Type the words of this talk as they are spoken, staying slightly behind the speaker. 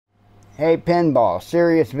Hey Pinball,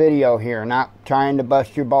 serious video here, not trying to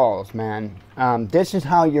bust your balls, man. This is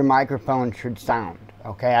how your microphone should sound,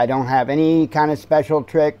 okay? I don't have any kind of special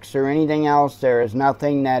tricks or anything else. There is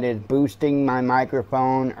nothing that is boosting my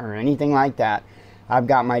microphone or anything like that. I've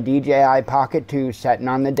got my DJI Pocket 2 sitting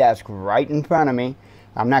on the desk right in front of me.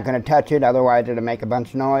 I'm not going to touch it, otherwise it'll make a bunch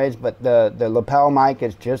of noise, but the lapel mic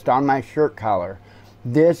is just on my shirt collar.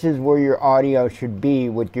 This is where your audio should be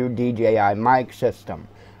with your DJI mic system.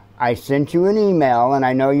 I sent you an email, and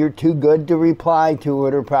I know you're too good to reply to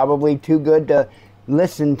it, or probably too good to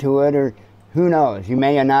listen to it, or who knows, you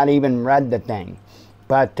may have not even read the thing.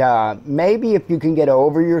 But maybe if you can get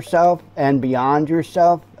over yourself and beyond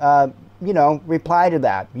yourself, you know, reply to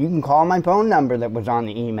that. You can call my phone number that was on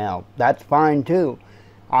the email. That's fine too.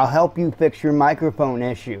 I'll help you fix your microphone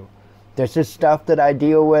issue. This is stuff that I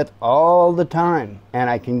deal with all the time, and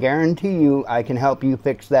I can guarantee you I can help you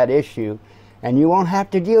fix that issue. And you won't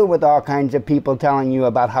have to deal with all kinds of people telling you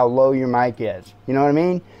about how low your mic is. You know what I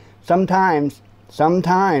mean? Sometimes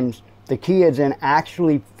the key is in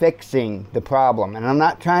actually fixing the problem. And I'm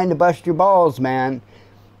not trying to bust your balls, man.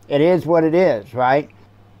 It is what it is, right?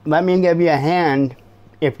 Let me give you a hand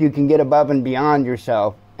if you can get above and beyond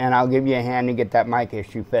yourself, and I'll give you a hand to get that mic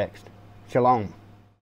issue fixed. Shalom.